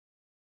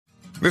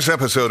This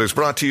episode is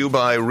brought to you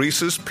by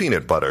Reese's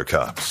Peanut Butter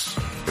Cups.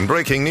 In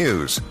breaking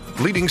news,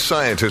 leading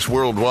scientists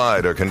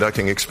worldwide are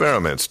conducting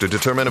experiments to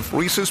determine if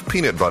Reese's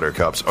Peanut Butter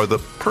Cups are the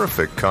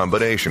perfect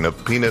combination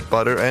of peanut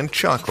butter and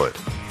chocolate.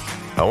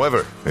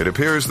 However, it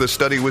appears the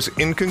study was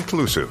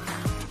inconclusive,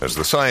 as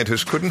the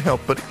scientists couldn't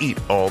help but eat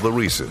all the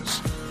Reese's.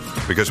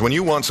 Because when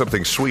you want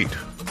something sweet,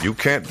 you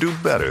can't do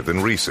better than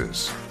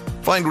Reese's.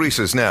 Find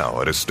Reese's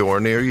now at a store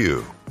near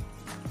you.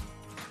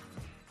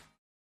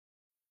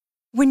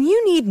 When you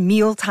need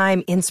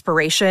mealtime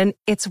inspiration,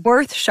 it's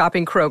worth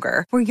shopping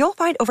Kroger, where you'll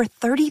find over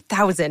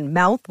 30,000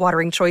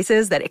 mouth-watering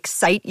choices that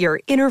excite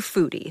your inner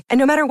foodie. And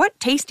no matter what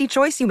tasty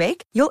choice you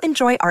make, you'll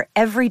enjoy our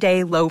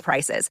everyday low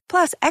prices,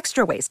 plus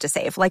extra ways to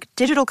save, like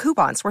digital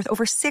coupons worth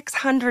over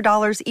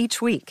 $600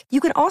 each week. You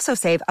can also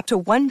save up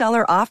to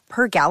 $1 off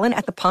per gallon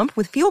at the pump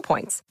with fuel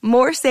points.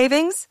 More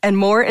savings and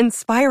more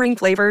inspiring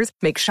flavors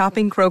make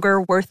shopping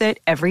Kroger worth it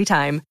every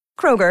time.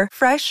 Kroger,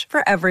 fresh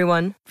for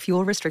everyone.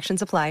 Fuel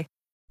restrictions apply.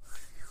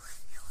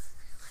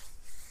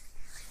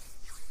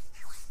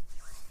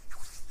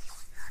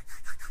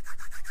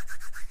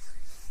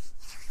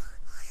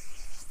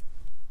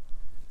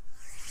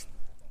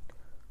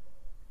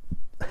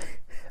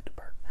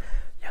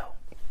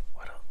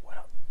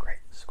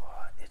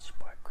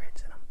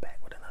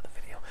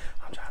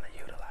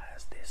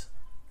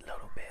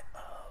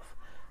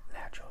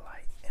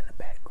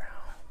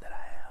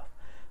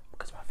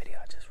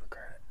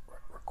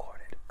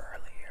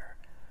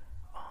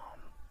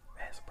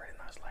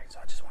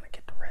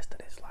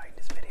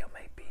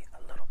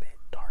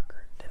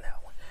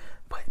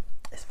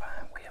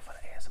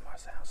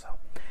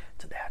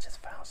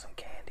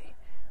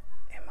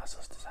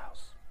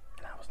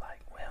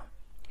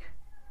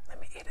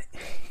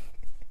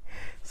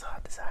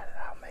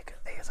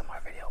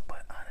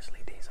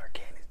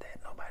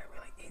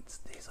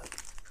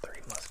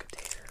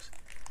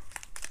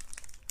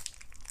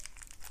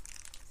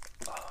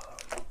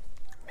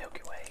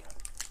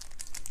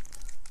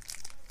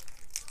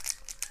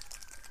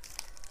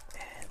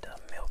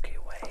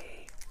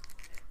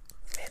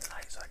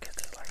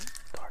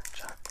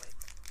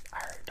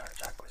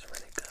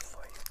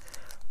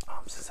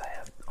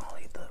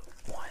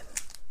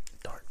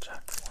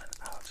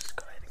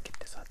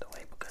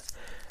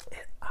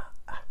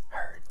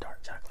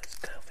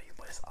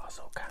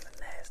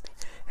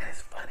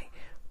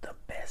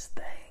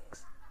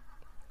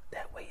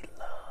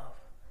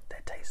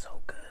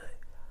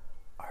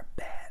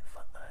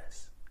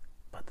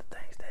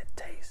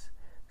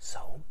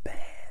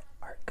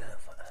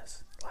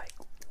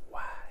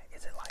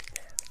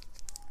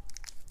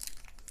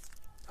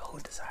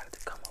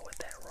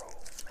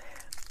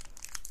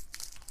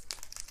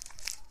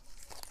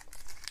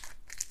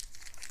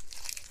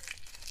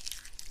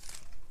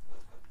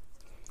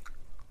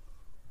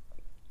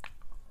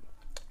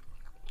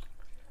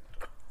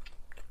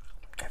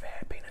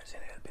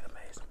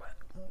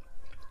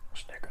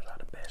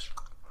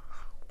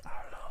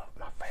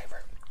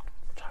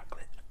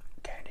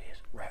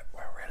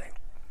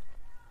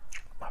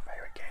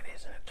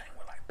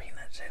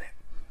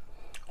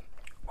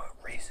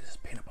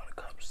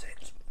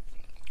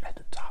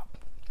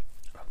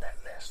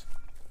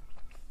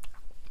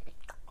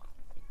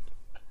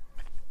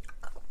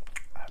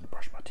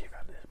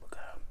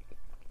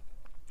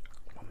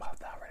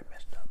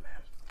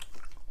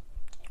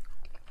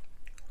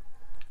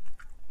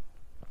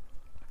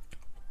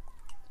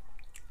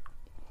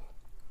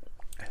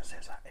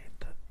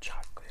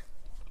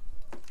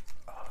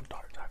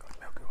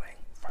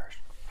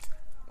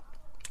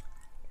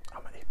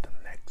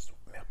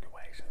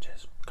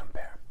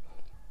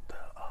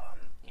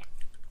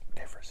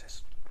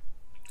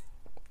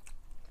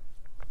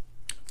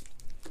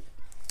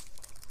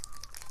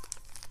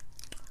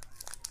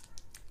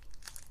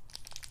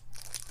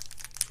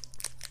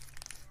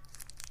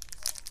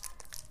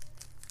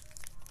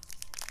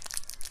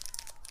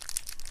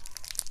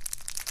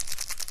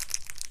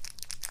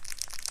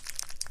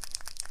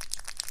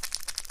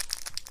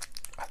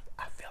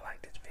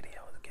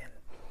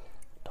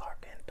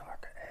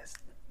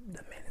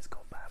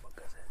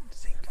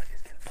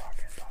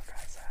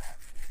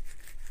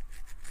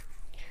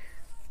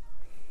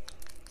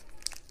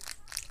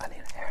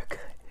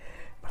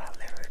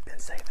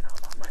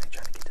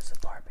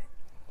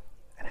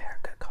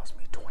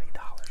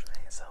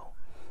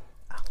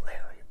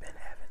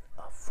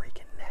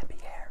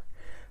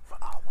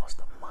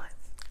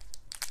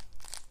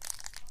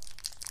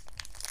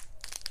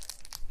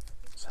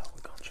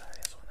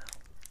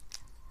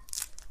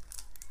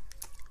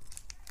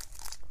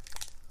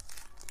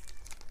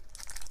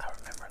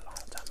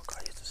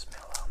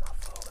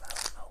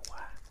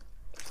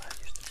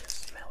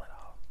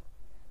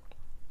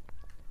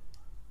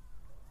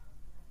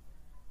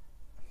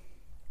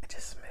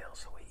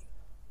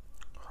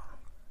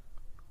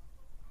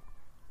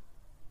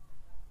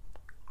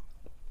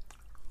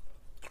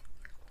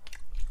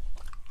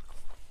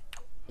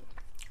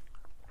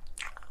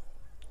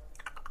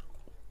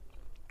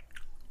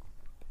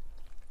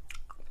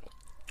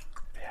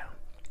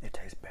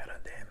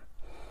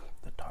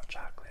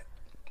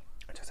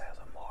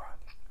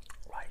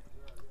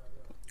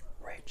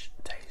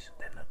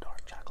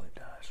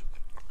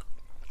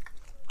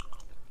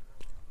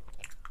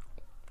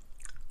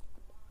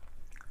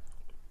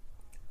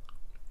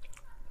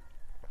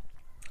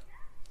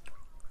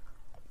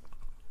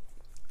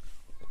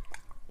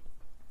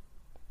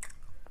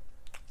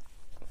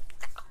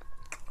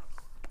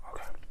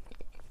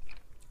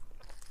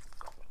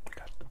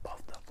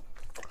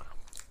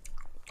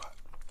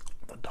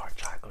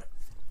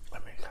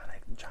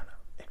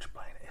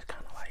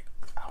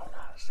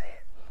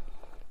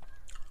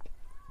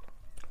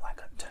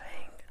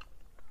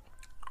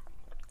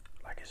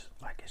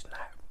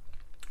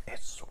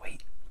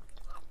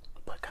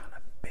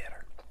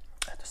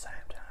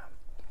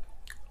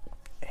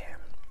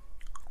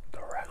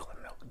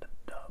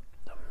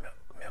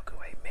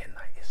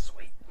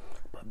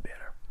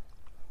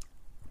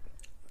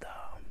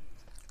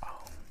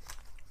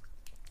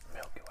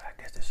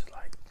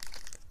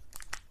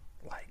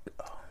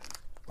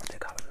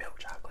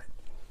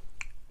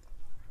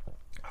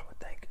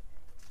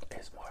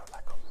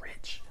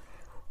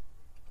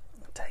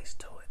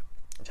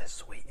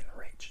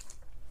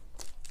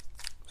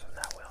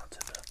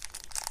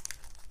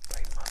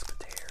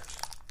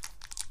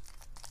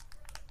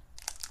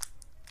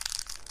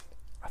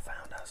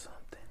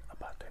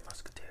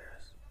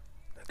 Musketeers,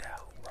 the guy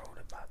who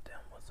wrote about them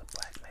was a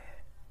black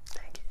man.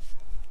 Dang it.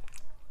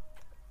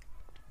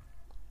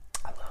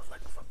 I love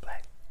looking for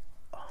black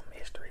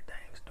history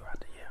things throughout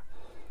the year.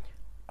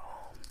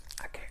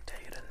 I can't tell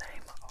you the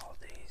name of all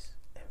these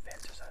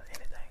inventors or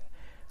anything,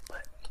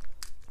 but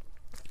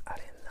I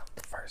didn't know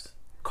the first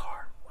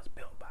car was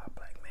built by a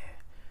black man.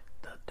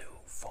 The dude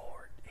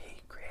Ford, he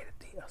created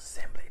the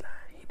assembly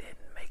line. He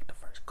didn't make the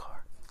first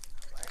car.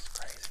 That's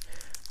crazy.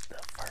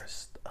 The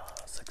first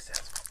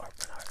successful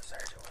open heart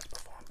surgery was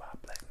performed by a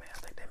black man. I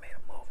think they made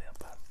a movie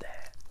about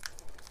that.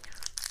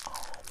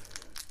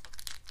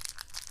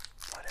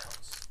 What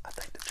else? I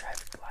think the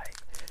traffic light,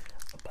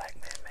 a black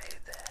man made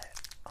that.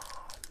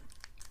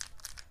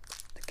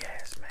 The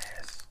gas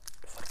mask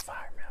for the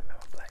fireman, I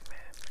remember a black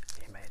man,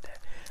 he made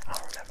that. I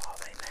don't remember all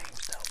their names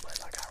though, but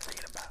like I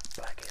read about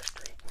black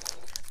history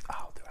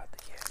all throughout the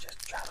year and just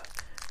try to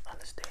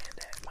understand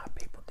that my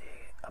people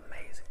did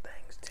amazing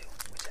things too.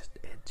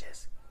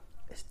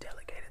 It's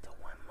delegated to 1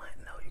 month.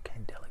 No, you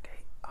can't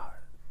delegate our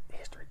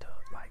history to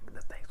like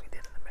the things we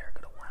did in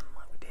America to 1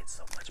 month. We did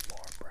so much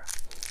more, bruh.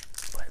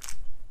 But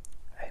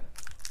hey,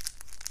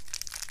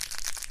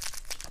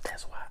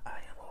 that's why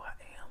I am who I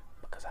am,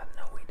 because I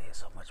know we did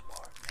so much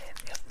more. And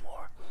if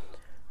more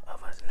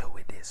of us knew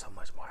we did so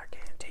much more, I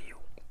guarantee you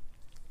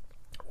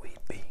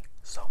we'd be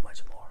so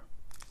much more.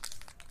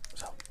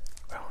 So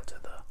we're on to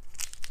the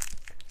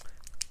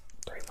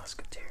Three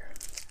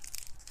Musketeers.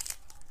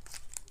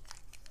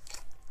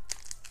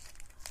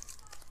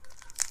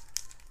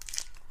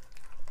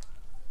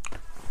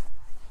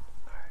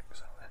 Alright,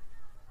 so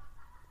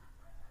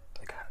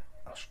they got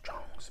a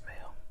strong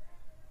smell,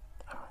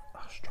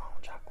 a strong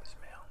chocolate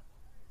smell.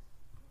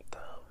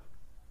 The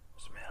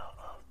smell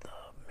of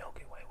the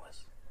Milky Way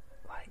was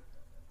like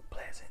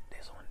pleasant.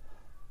 This one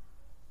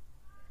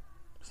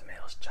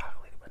smells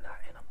chocolatey, but not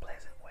in a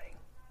pleasant way.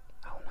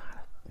 I don't know how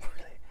to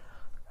really.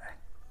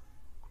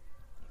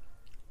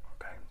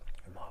 Okay,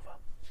 more of a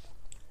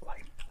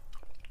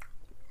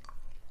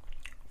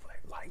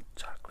light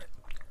chocolate.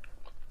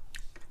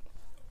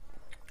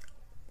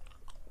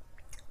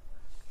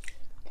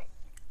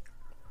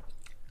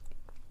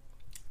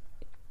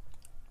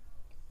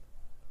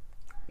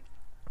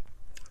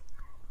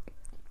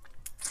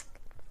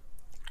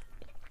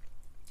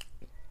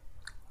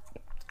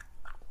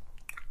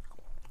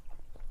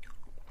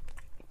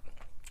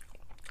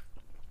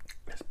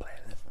 It's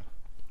pleasant,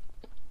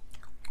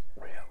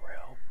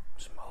 real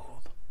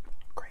smooth,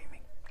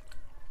 creamy.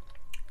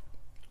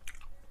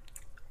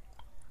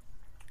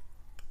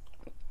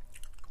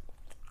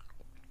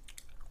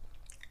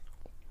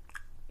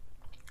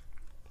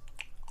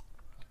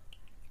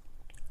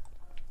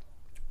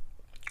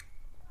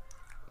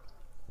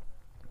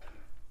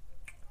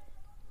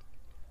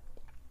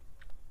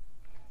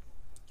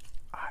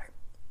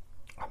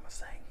 I'm gonna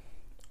say,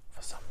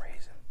 for some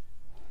reason,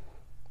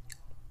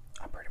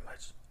 I pretty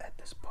much at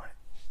this point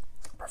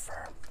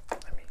prefer.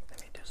 Let me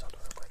do something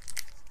real quick.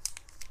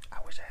 I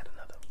wish I had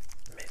another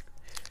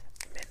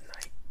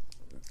midnight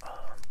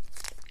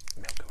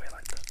Milky Way,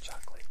 like the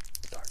chocolate,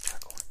 dark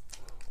chocolate.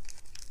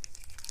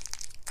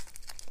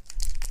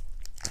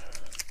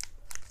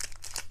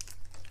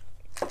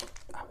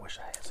 I wish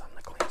I had something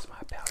to cleanse my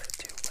palate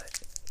too,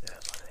 but it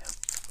is what it is.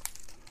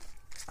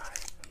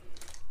 Alright,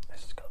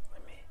 let's just go.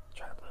 Let me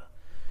try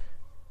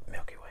the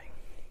Milky Way.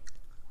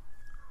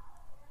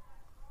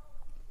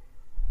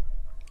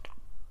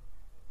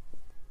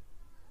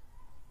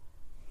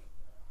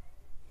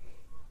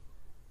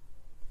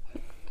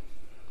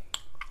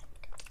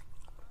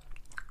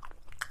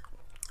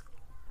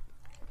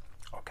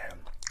 Okay,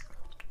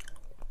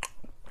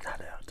 now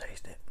that I've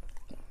tasted,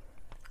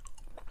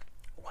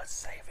 what's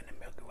safe in the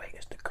Milky Way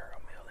is the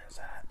caramel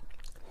inside.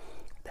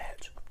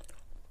 That's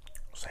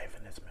safe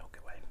in this Milky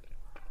Way.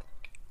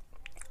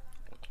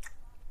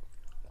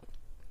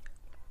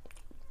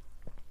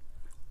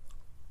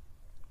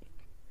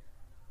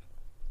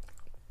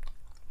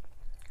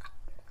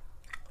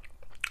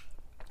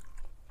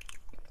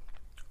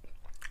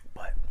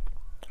 But,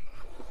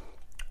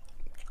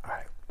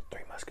 alright,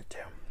 Three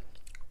Musketeers.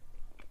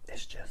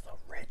 It's just a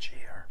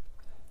richer,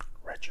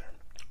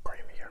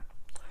 creamier,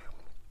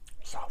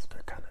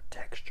 softer kind of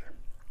texture.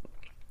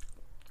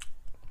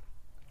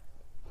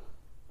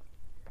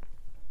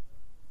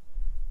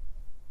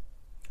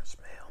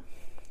 Smell.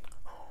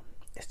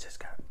 It's just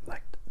got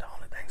like the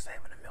only thing saving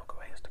the Milky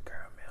Way is the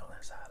caramel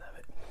inside of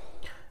it.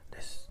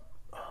 This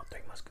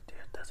Three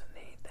Musketeers doesn't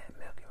need that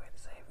Milky Way to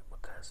save it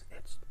because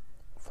it's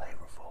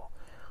flavorful.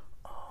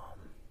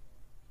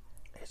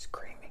 It's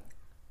creamy,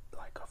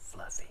 like a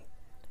fluffy.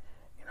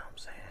 You know what I'm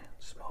saying?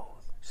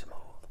 Smooth.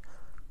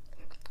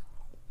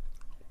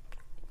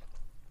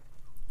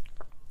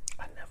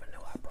 I never knew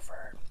I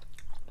preferred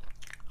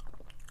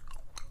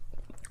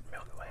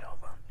Milky Way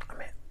over.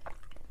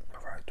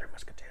 Preferred Three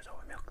Musketeers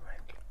over Milky Way.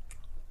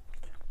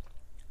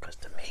 Because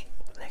to me,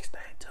 the next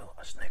thing to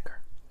a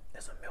Snicker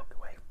is a Milky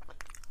Way.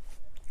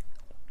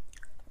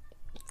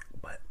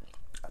 But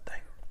I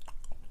think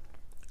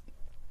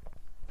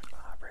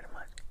pretty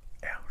much,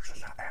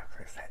 since I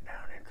actually sat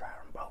down and tried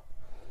them both,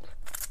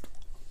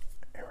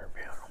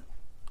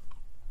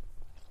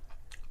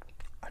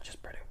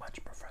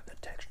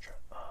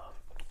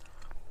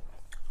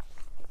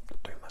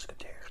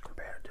 Musketeers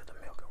compared to the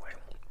Milky Way.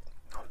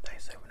 They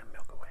say when the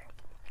Milky Way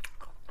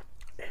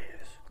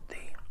is the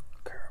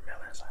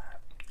caramel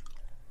inside.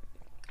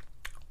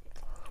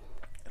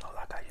 It look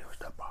like I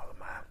used up all of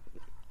my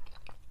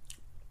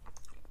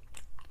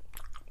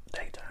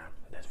daytime.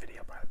 This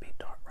video probably be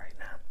dark right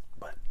now,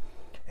 but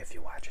if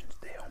you're watching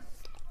still,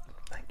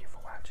 thank you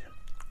for watching.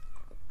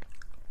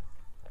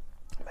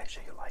 Make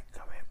sure you like,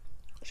 comment,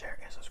 share,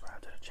 and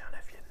subscribe to the channel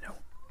if you're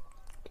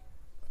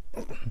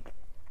new.